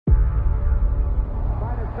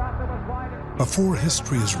Before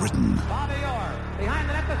history is written,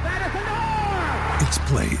 it's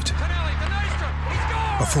played.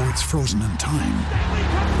 Before it's frozen in time,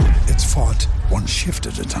 it's fought one shift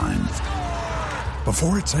at a time.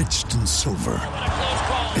 Before it's etched in silver,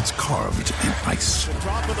 it's carved in ice.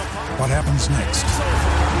 What happens next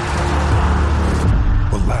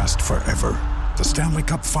will last forever. The Stanley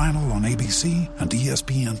Cup Final on ABC and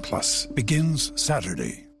ESPN Plus begins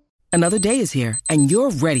Saturday. Another day is here, and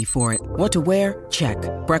you're ready for it. What to wear? Check.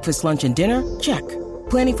 Breakfast, lunch, and dinner? Check.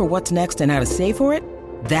 Planning for what's next and how to save for it?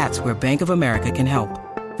 That's where Bank of America can help.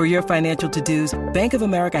 For your financial to-dos, Bank of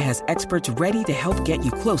America has experts ready to help get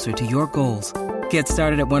you closer to your goals. Get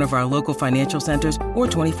started at one of our local financial centers or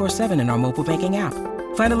 24/7 in our mobile banking app.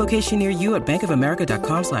 Find a location near you at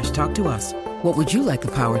bankofamerica.com/talktous. What would you like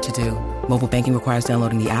the power to do? Mobile banking requires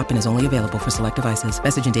downloading the app and is only available for select devices.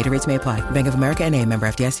 Message and data rates may apply. Bank of America N.A., member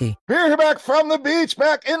FDIC. We're here back from the beach,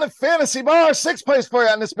 back in the fantasy bar. 6 plays for you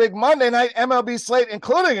on this big Monday night MLB slate,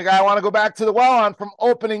 including a guy I want to go back to the well on from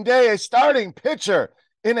opening day, a starting pitcher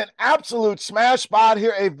in an absolute smash spot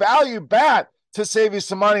here, a value bat to save you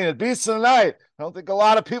some money. And it beats of the night. I don't think a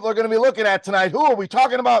lot of people are going to be looking at tonight. Who are we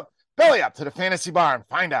talking about? Belly up to the fantasy bar and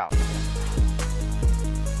find out.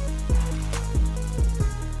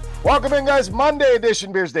 Welcome in, guys. Monday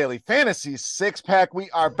edition Beers Daily Fantasy Six-Pack. We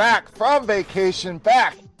are back from vacation,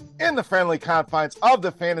 back in the friendly confines of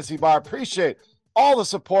the fantasy bar. Appreciate all the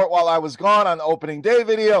support while I was gone on the opening day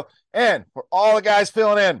video. And for all the guys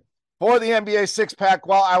filling in for the NBA Six-Pack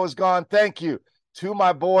while I was gone, thank you to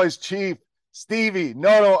my boys, Chief, Stevie,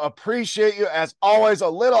 Noto. Appreciate you. As always, a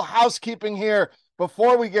little housekeeping here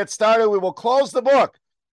before we get started. We will close the book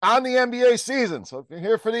on the NBA season. So if you're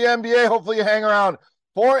here for the NBA, hopefully you hang around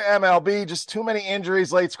for MLB. Just too many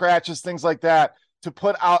injuries, late scratches, things like that to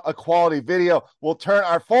put out a quality video. We'll turn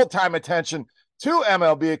our full-time attention to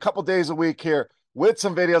MLB a couple days a week here with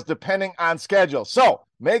some videos depending on schedule. So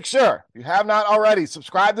make sure, if you have not already,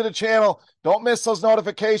 subscribe to the channel. Don't miss those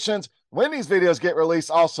notifications when these videos get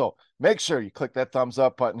released. Also, make sure you click that thumbs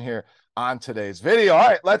up button here on today's video. All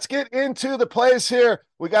right, let's get into the plays here.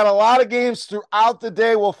 We got a lot of games throughout the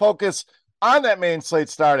day. We'll focus on that main slate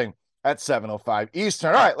starting at 7:05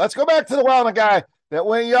 Eastern. All right, let's go back to the well, and a guy that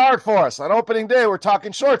went yard for us on opening day. We're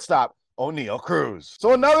talking shortstop, Oneil Cruz.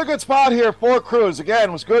 So another good spot here for Cruz.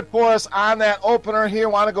 Again, was good for us on that opener here.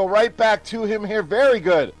 Want to go right back to him here. Very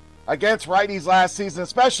good against righties last season,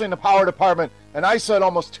 especially in the power department. And ISO at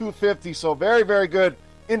almost 250, so very, very good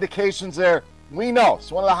indications there. We know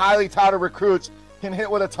it's one of the highly touted recruits, can hit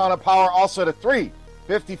with a ton of power. Also at a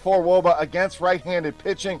 354 WOBA against right-handed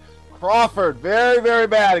pitching. Crawford, very, very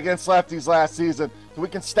bad against lefties last season. So we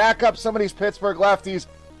can stack up some of these Pittsburgh lefties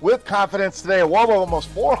with confidence today. A WOBA of almost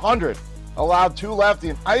 400 allowed to lefty,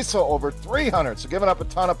 and ISO over 300. So giving up a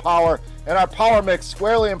ton of power. And our power mix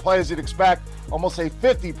squarely in play as you'd expect. Almost a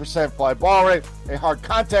 50% fly ball rate, a hard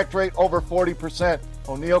contact rate over 40%.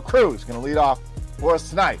 Oneil Cruz going to lead off for us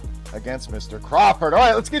tonight against Mr. Crawford. All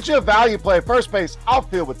right, let's get you a value play. First base,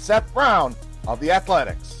 outfield with Seth Brown of the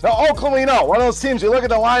Athletics. Now, Oakland, we know, one of those teams, you look at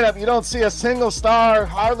the lineup, you don't see a single star,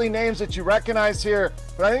 hardly names that you recognize here,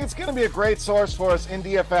 but I think it's going to be a great source for us in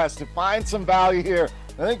DFS to find some value here.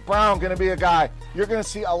 I think Brown going to be a guy you're going to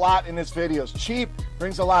see a lot in his videos. Cheap,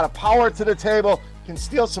 brings a lot of power to the table, can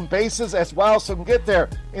steal some bases as well, so can get there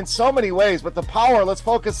in so many ways. But the power, let's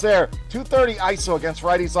focus there. 230 ISO against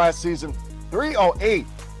righties last season, 308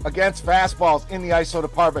 against fastballs in the ISO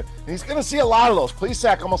department. And he's going to see a lot of those.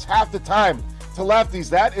 Plesac almost half the time to lefties.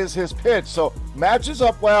 That is his pitch. So matches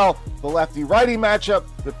up well. The lefty-righty matchup,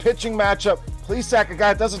 the pitching matchup. Plesac, a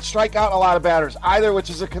guy that doesn't strike out a lot of batters either, which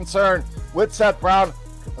is a concern with Seth Brown.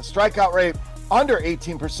 A strikeout rate under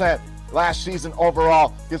 18% last season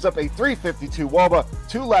overall. Gives up a 352 WOBA,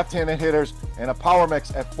 2 left-handed hitters, and a power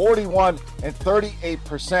mix at 41 and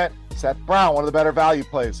 38%. Seth Brown, one of the better value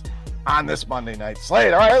plays on this Monday night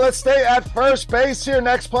slate. All right, let's stay at first base here.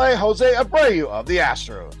 Next play, Jose Abreu of the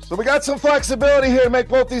Astros. So we got some flexibility here to make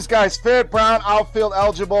both these guys fit. Brown outfield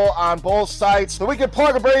eligible on both sites. So we can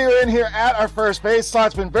plug Abreu in here at our first base slot.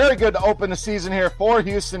 It's been very good to open the season here for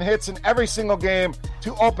Houston. Hits in every single game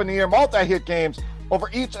to open the year. Multi-hit games over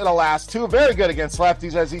each of the last 2. Very good against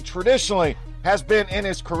lefties, as he traditionally has been in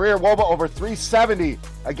his career. WOBA over 370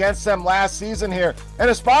 against them last season here. And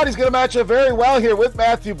a spot he's going to match up very well here with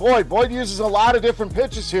Matthew Boyd. Boyd uses a lot of different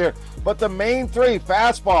pitches here, but the main 3,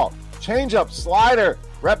 fastball, changeup, slider,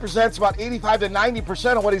 represents about 85 to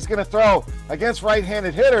 90% of what he's going to throw against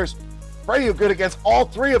right-handed hitters. Abreu good against all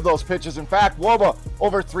 3 of those pitches. In fact, WOBA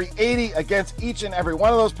over 380 against each and every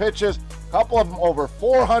one of those pitches. A couple of them over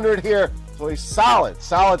 400 here. So a solid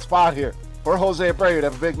spot here for Jose Abreu to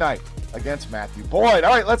have a big night against Matthew Boyd.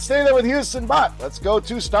 All right, let's stay there with Houston, but let's go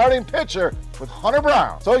to starting pitcher with Hunter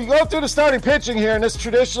Brown. So you go through the starting pitching here, and this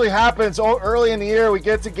traditionally happens early in the year. We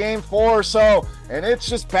get to game 4 or so, and it's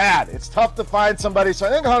just bad. It's tough to find somebody. So I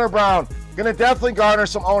think Hunter Brown going to definitely garner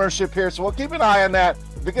some ownership here. So we'll keep an eye on that.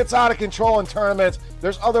 If it gets out of control in tournaments,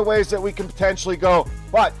 there's other ways that we can potentially go.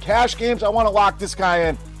 But cash games, I want to lock this guy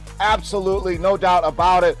in. Absolutely, no doubt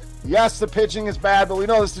about it. Yes, the pitching is bad, but we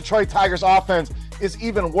know this Detroit Tigers offense is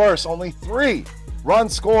even worse. Only 3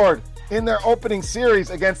 runs scored in their opening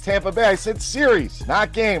series against Tampa Bay. I said series,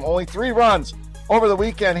 not game. Only 3 runs over the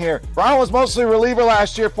weekend here. Brown was mostly reliever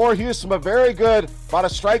last year for Houston, but very good, about a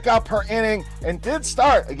strikeout per inning, and did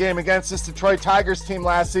start a game against this Detroit Tigers team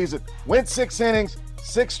last season. Went 6 innings,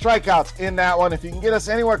 6 strikeouts in that one. If you can get us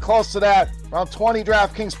anywhere close to that, around 20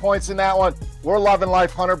 DraftKings points in that one, we're loving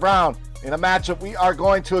life. Hunter Brown in a matchup we are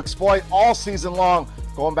going to exploit all season long,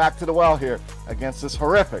 going back to the well here against this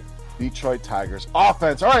horrific Detroit Tigers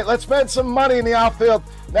offense. All right, let's spend some money in the outfield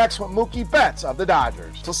next with Mookie Betts of the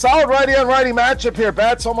Dodgers. So solid righty-on-righty matchup here.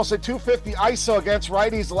 Betts almost a 250 ISO against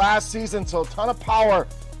righties last season, so a ton of power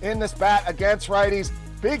in this bat against righties.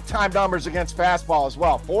 Big-time numbers against fastball as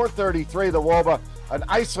well. 433 the WOBA, an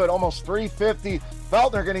ISO at almost 350.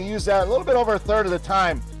 Feltner going to use that a little bit over a third of the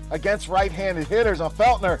time against right-handed hitters. On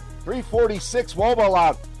Feltner, 346 WOBA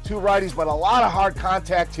allowed to righties, but a lot of hard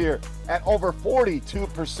contact here at over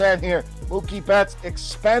 42% here. Mookie Betts,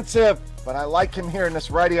 expensive, but I like him here in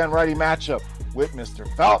this righty-on-righty matchup with Mr.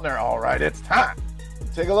 Feltner. All right, it's time.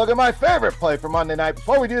 Take a look at my favorite play for Monday night.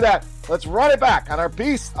 Before we do that, let's run it back on our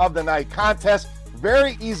Beast of the Night contest.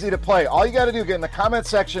 Very easy to play. All you got to do, get in the comment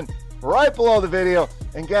section right below the video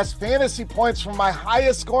and guess fantasy points from my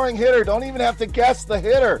highest scoring hitter. Don't even have to guess the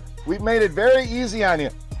hitter. We've made it very easy on you.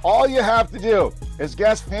 All you have to do is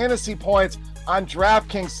guess fantasy points on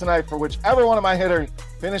DraftKings tonight for whichever one of my hitters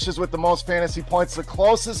finishes with the most fantasy points. The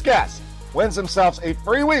closest guess wins themselves a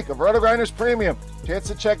free week of RotoGrinders Premium. Chance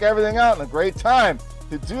to check everything out and a great time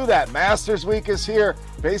to do that. Masters Week is here.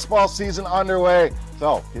 Baseball season underway.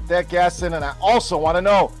 So get that guess in. And I also want to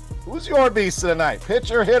know, who's your beast of the night?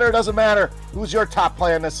 Pitcher, hitter, doesn't matter. Who's your top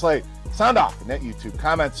play on this slate? Sound off in that YouTube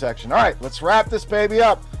comment section. All right, let's wrap this baby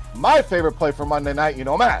up. My favorite play for Monday night, you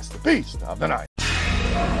know him as the Beast of the Night.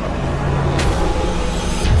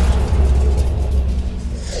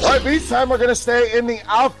 All right, Beast time. We're going to stay in the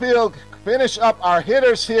outfield. Finish up our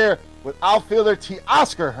hitters here with outfielder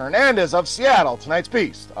Teoscar Hernandez of Seattle, tonight's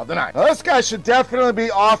Beast of the Night. Now, this guy should definitely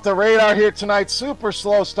be off the radar here tonight. Super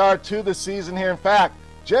slow start to the season here. In fact,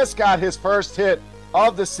 just got his first hit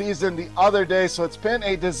of the season the other day, so it's been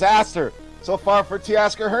a disaster so far for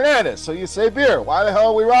Teoscar Hernandez. So you say, Beer, why the hell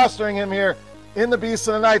are we rostering him here in the Beast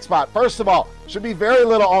of the Night spot? First of all, should be very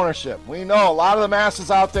little ownership. We know a lot of the masses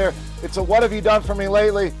out there, it's a what have you done for me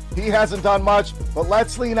lately? He hasn't done much, but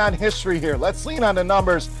let's lean on history here. Let's lean on the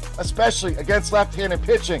numbers, especially against left-handed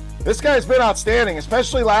pitching. This guy's been outstanding,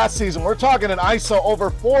 especially last season. We're talking an ISO over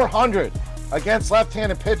 400 against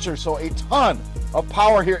left-handed pitchers, so a ton of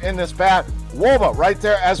power here in this bat. WOBA right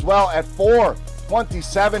there as well at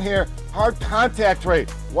 427 here. Hard contact rate,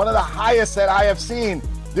 one of the highest that I have seen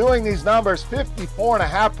doing these numbers,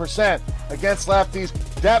 54.5% against lefties.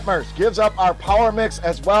 Detmers gives up our power mix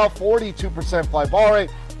as well, 42% fly ball rate,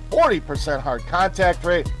 40% hard contact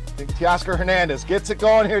rate. I think Teoscar Hernandez gets it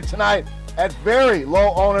going here tonight at very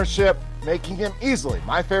low ownership, making him easily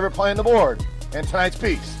my favorite play on the board and tonight's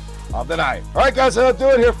Beast of the Night. All right, guys, that'll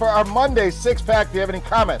do it here for our Monday six-pack. If you have any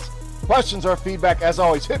comments, questions, or feedback, as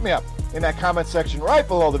always, hit me up in that comment section right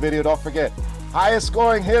below the video. Don't forget, highest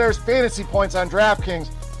scoring hitters, fantasy points on DraftKings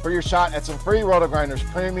for your shot at some free RotoGrinders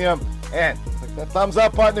Premium. And click that thumbs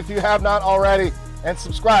up button if you have not already, and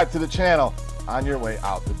subscribe to the channel on your way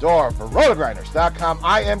out the door. For RotoGrinders.com,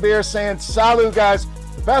 I am Beer saying salut, guys.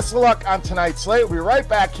 Best of luck on tonight's slate. We'll be right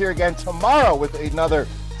back here again tomorrow with another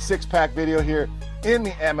six-pack video here in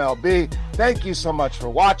the MLB. Thank you so much for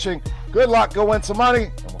watching. Good luck. Go win some money,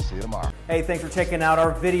 and we'll see you tomorrow. Hey, thanks for checking out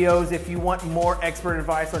our videos. If you want more expert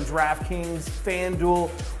advice on DraftKings,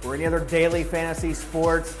 FanDuel, or any other daily fantasy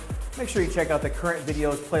sports, make sure you check out the current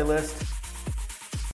videos playlist